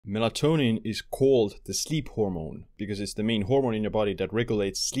Melatonin is called the sleep hormone because it's the main hormone in your body that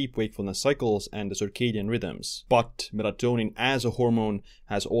regulates sleep-wakefulness cycles and the circadian rhythms. But melatonin as a hormone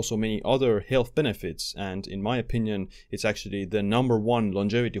has also many other health benefits, and in my opinion, it's actually the #1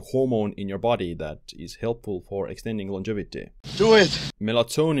 longevity hormone in your body that is helpful for extending longevity. Do it!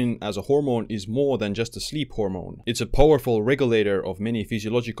 Melatonin as a hormone is more than just a sleep hormone. It's a powerful regulator of many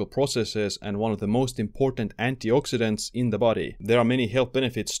physiological processes and one of the most important antioxidants in the body. There are many health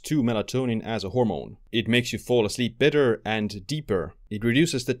benefits to melatonin as a hormone. It makes you fall asleep better and deeper. It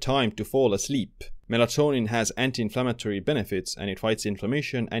reduces the time to fall asleep. Melatonin has anti-inflammatory benefits and it fights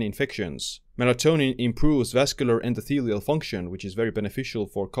inflammation and infections. Melatonin improves vascular endothelial function, which is very beneficial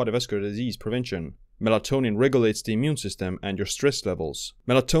for cardiovascular disease prevention. Melatonin regulates the immune system and your stress levels.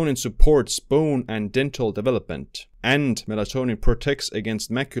 Melatonin supports bone and dental development. And melatonin protects against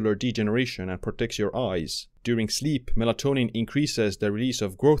macular degeneration and protects your eyes. During sleep, melatonin increases the release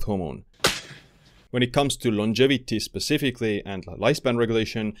of growth hormone. When it comes to longevity specifically and lifespan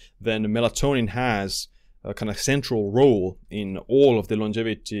regulation, then melatonin has a kind of central role in all of the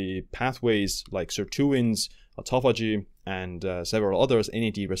longevity pathways like sirtuins, autophagy, and several others,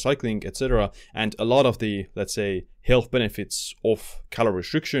 NAD recycling, etc. And a lot of the, let's say, health benefits of calorie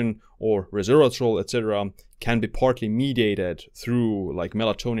restriction or resveratrol, etc. can be partly mediated through like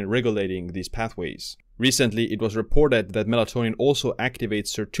melatonin regulating these pathways. Recently, it was reported that melatonin also activates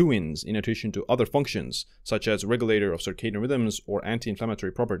sirtuins in addition to other functions, such as regulator of circadian rhythms or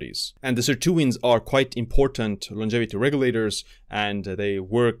anti-inflammatory properties. And the sirtuins are quite important longevity regulators, and they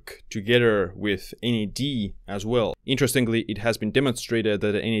work together with NAD as well. Interestingly, it has been demonstrated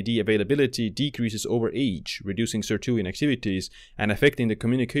that the NAD availability decreases over age, reducing sirtuin activities and affecting the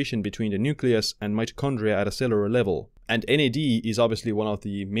communication between the nucleus and mitochondria at a cellular level. And NAD is obviously one of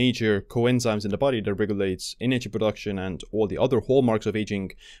the major coenzymes in the body that regulates energy production and all the other hallmarks of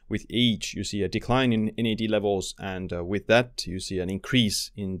aging. With age, you see a decline in NAD levels, and with that, you see an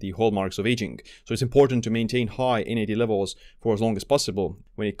increase in the hallmarks of aging. So it's important to maintain high NAD levels for as long as possible.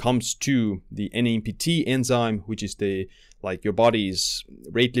 When it comes to the NAMPT enzyme, which is your body's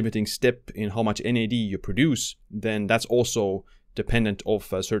rate limiting step in how much NAD you produce, then that's also dependent of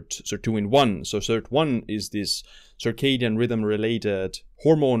sirtuin 1. So SIRT1 is this circadian rhythm related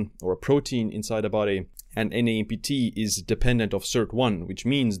hormone or a protein inside the body, and NAMPT is dependent of SIRT1, which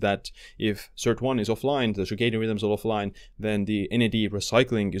means that if SIRT1 is offline, the circadian rhythms are offline, then the NAD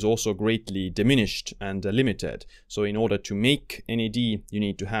recycling is also greatly diminished and limited. So in order to make NAD, you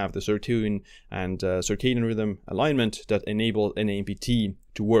need to have the sirtuin and circadian rhythm alignment that enable NAMPT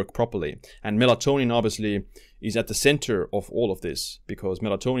to work properly. And melatonin obviously is at the center of all of this, because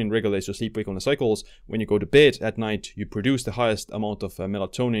melatonin regulates your sleep-wakefulness cycles. When you go to bed at night, you produce the highest amount of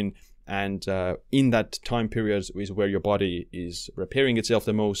melatonin, and in that time period is where your body is repairing itself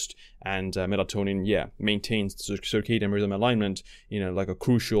the most, and melatonin, maintains the circadian rhythm alignment in a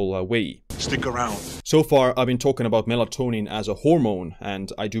crucial way. Stick around. So far, I've been talking about melatonin as a hormone,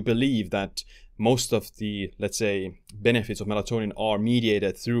 and I do believe that most of the, let's say, benefits of melatonin are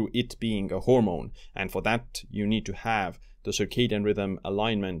mediated through it being a hormone. And for that, you need to have the circadian rhythm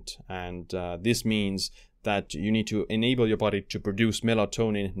alignment. And this means that you need to enable your body to produce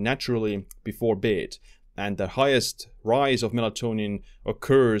melatonin naturally before bed. And the highest rise of melatonin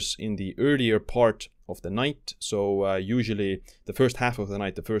occurs in the earlier part of the night. So usually the first half of the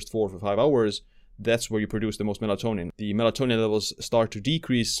night, the first 4 to 5 hours, that's where you produce the most melatonin. The melatonin levels start to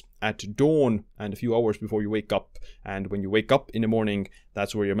decrease at dawn and a few hours before you wake up. And when you wake up in the morning,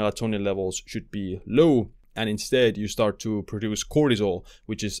 that's where your melatonin levels should be low. And instead, you start to produce cortisol,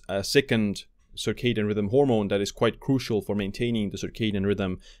 which is a second circadian rhythm hormone that is quite crucial for maintaining the circadian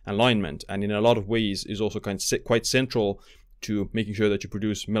rhythm alignment. And in a lot of ways is also quite central to making sure that you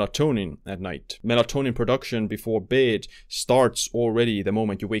produce melatonin at night. Melatonin production before bed starts already the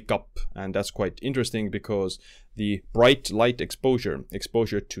moment you wake up, and that's quite interesting because the bright light exposure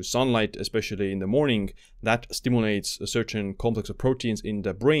to sunlight, especially in the morning, that stimulates a certain complex of proteins in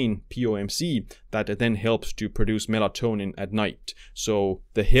the brain, POMC, that then helps to produce melatonin at night. So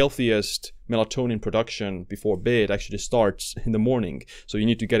the healthiest melatonin production before bed actually starts in the morning. So you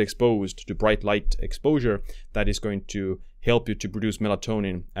need to get exposed to bright light exposure that is going to help you to produce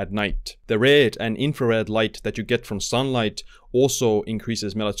melatonin at night. The red and infrared light that you get from sunlight also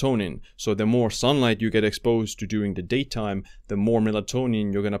increases melatonin. So the more sunlight you get exposed to during the daytime, the more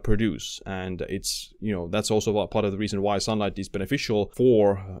melatonin you're going to produce. And it's, that's also part of the reason why sunlight is beneficial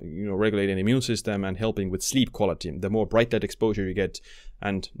for, regulating the immune system and helping with sleep quality. The more bright light exposure you get,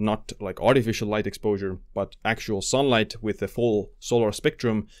 and not like artificial light exposure, but actual sunlight with the full solar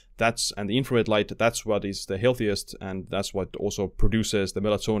spectrum, and the infrared light, that's what is the healthiest, and that's what also produces the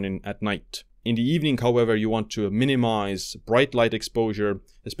melatonin at night. In the evening, however, you want to minimize bright light exposure,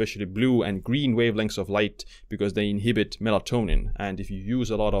 especially blue and green wavelengths of light, because they inhibit melatonin. And if you use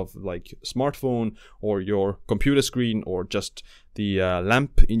a lot of like smartphone or your computer screen or just the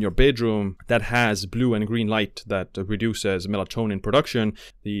lamp in your bedroom that has blue and green light that reduces melatonin production,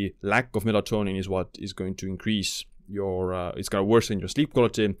 the lack of melatonin is what is going to increase it's going to worsen your sleep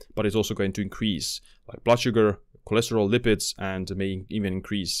quality, but it's also going to increase like blood sugar, cholesterol, lipids, and may even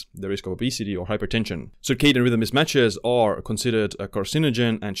increase the risk of obesity or hypertension. Circadian rhythm mismatches are considered a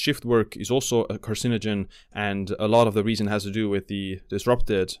carcinogen, and shift work is also a carcinogen, and a lot of the reason has to do with the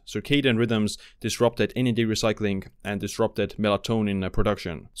disrupted circadian rhythms, disrupted NAD recycling, and disrupted melatonin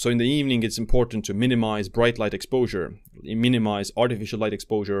production. So in the evening, it's important to minimize bright light exposure, minimize artificial light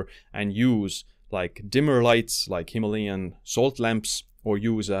exposure, and use like dimmer lights like Himalayan salt lamps, or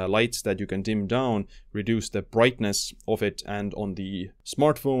use lights that you can dim down, reduce the brightness of it, and on the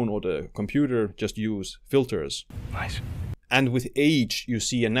smartphone or the computer, just use filters. Nice. And with age, you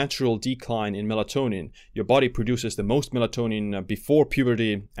see a natural decline in melatonin. Your body produces the most melatonin before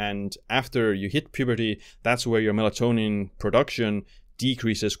puberty, and after you hit puberty, that's where your melatonin production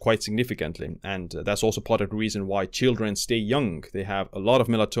decreases quite significantly. And that's also part of the reason why children stay young. They have a lot of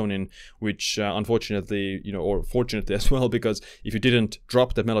melatonin, which unfortunately, or fortunately as well, because if you didn't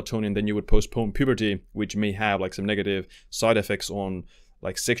drop the melatonin, then you would postpone puberty, which may have like some negative side effects on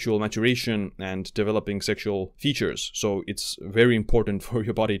like sexual maturation and developing sexual features. So it's very important for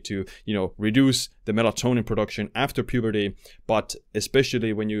your body to, reduce the melatonin production after puberty, but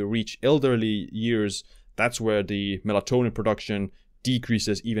especially when you reach elderly years, that's where the melatonin production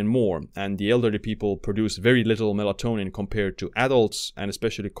decreases even more, and the elderly people produce very little melatonin compared to adults, and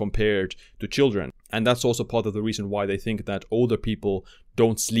especially compared to children. And that's also part of the reason why they think that older people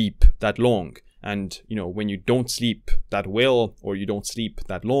don't sleep that long. And when you don't sleep that well, or you don't sleep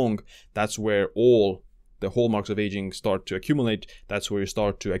that long, that's where all the hallmarks of aging start to accumulate. That's where you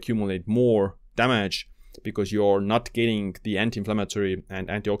start to accumulate more damage, because you're not getting the anti-inflammatory and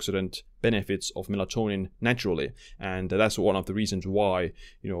antioxidant benefits of melatonin naturally. And that's one of the reasons why,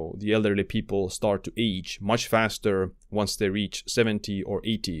 the elderly people start to age much faster once they reach 70 or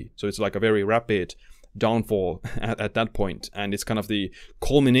 80. So it's like a very rapid downfall at that point. And it's kind of the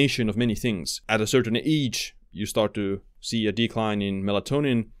culmination of many things. At a certain age, you start to see a decline in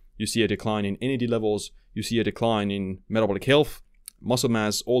melatonin, you see a decline in NAD levels, you see a decline in metabolic health, muscle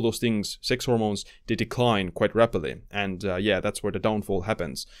mass, all those things, sex hormones, they decline quite rapidly. And that's where the downfall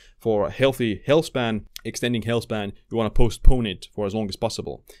happens. For a healthy health span, extending health span, you want to postpone it for as long as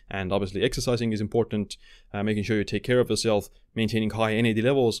possible. And obviously exercising is important, making sure you take care of yourself, maintaining high NAD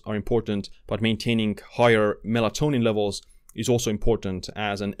levels are important, but maintaining higher melatonin levels is also important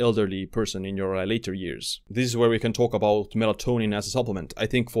as an elderly person in your later years. This is where we can talk about melatonin as a supplement. I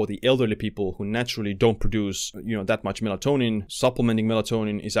think for the elderly people who naturally don't produce, that much melatonin, supplementing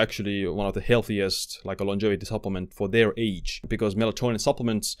melatonin is actually one of the healthiest, like a longevity supplement for their age, because melatonin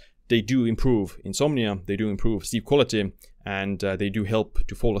supplements, they do improve insomnia, they do improve sleep quality, and they do help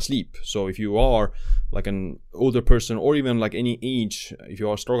to fall asleep. So if you are like an older person, or even like any age, if you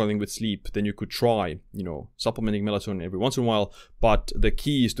are struggling with sleep, then you could try, supplementing melatonin every once in a while. But the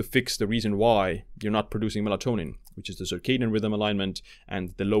key is to fix the reason why you're not producing melatonin, which is the circadian rhythm alignment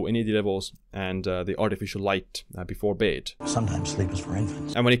and the low NAD levels and the artificial light before bed. Sometimes sleep is for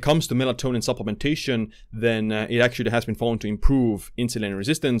infants. And when it comes to melatonin supplementation, then it actually has been found to improve insulin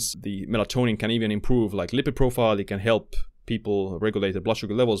resistance. The melatonin can even improve like lipid profile. It can help people regulate their blood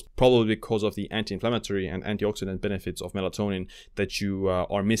sugar levels, probably because of the anti-inflammatory and antioxidant benefits of melatonin that you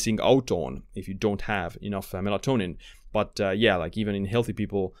are missing out on if you don't have enough melatonin. But like even in healthy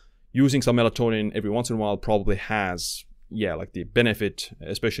people, using some melatonin every once in a while probably has like the benefit,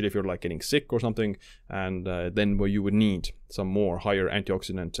 especially if you're like getting sick or something, and then where you would need some more higher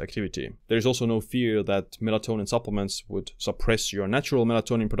antioxidant activity. There's also no fear that melatonin supplements would suppress your natural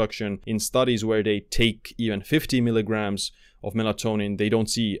melatonin production. In studies where they take even 50 milligrams of melatonin, they don't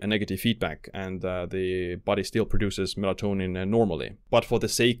see a negative feedback, and the body still produces melatonin normally. But for the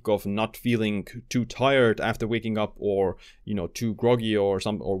sake of not feeling too tired after waking up, or too groggy or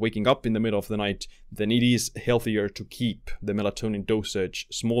waking up in the middle of the night, then it is healthier to keep the melatonin dosage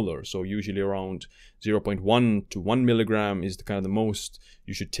smaller. So usually around 0.1 to 1 milligram is the most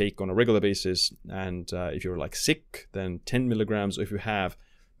you should take on a regular basis. And if you're like sick, then 10 milligrams. If you have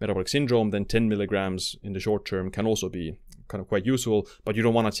metabolic syndrome, then 10 milligrams in the short term can also be kind of quite useful, but you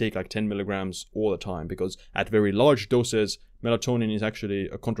don't want to take like 10 milligrams all the time, because at very large doses, melatonin is actually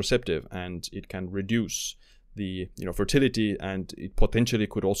a contraceptive and it can reduce the fertility, and it potentially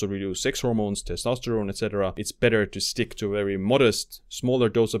could also reduce sex hormones, testosterone, etc. It's better to stick to a very modest, smaller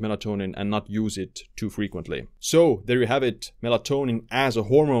dose of melatonin and not use it too frequently. So there you have it. Melatonin as a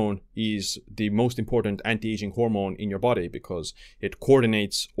hormone is the most important anti-aging hormone in your body because it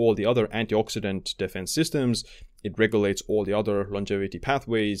coordinates all the other antioxidant defense systems. It regulates all the other longevity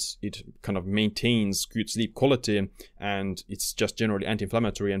pathways, it kind of maintains good sleep quality, and it's just generally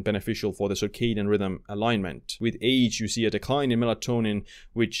anti-inflammatory and beneficial for the circadian rhythm alignment. With age, you see a decline in melatonin,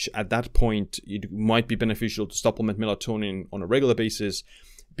 which at that point, it might be beneficial to supplement melatonin on a regular basis.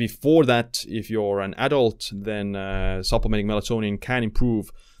 Before that, if you're an adult, then supplementing melatonin can improve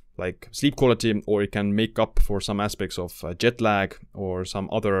like sleep quality, or it can make up for some aspects of jet lag or some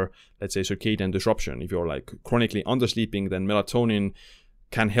other, let's say, circadian disruption. If you're like chronically undersleeping, then melatonin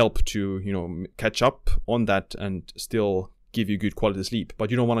can help to, catch up on that and still give you good quality sleep. But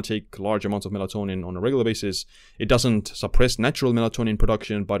you don't want to take large amounts of melatonin on a regular basis. It doesn't suppress natural melatonin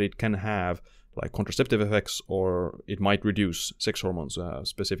production, but it can have like contraceptive effects, or it might reduce sex hormones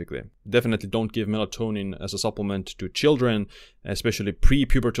specifically. Definitely don't give melatonin as a supplement to children, especially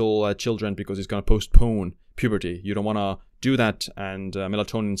pre-pubertal children, because it's going to postpone puberty. You don't want to do that, and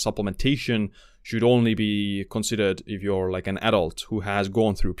melatonin supplementation should only be considered if you're like an adult who has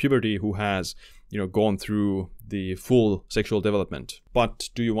gone through puberty, who has gone through the full sexual development. But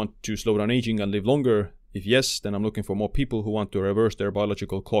do you want to slow down aging and live longer? If yes, then I'm looking for more people who want to reverse their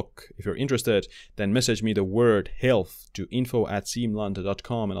biological clock. If you're interested, then message me the word health to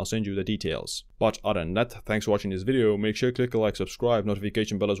info@seemland.com and I'll send you the details. But other than that, thanks for watching this video. Make sure to click the like, subscribe,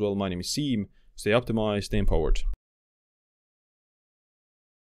 notification bell as well. My name is Seem. Stay optimized, stay empowered.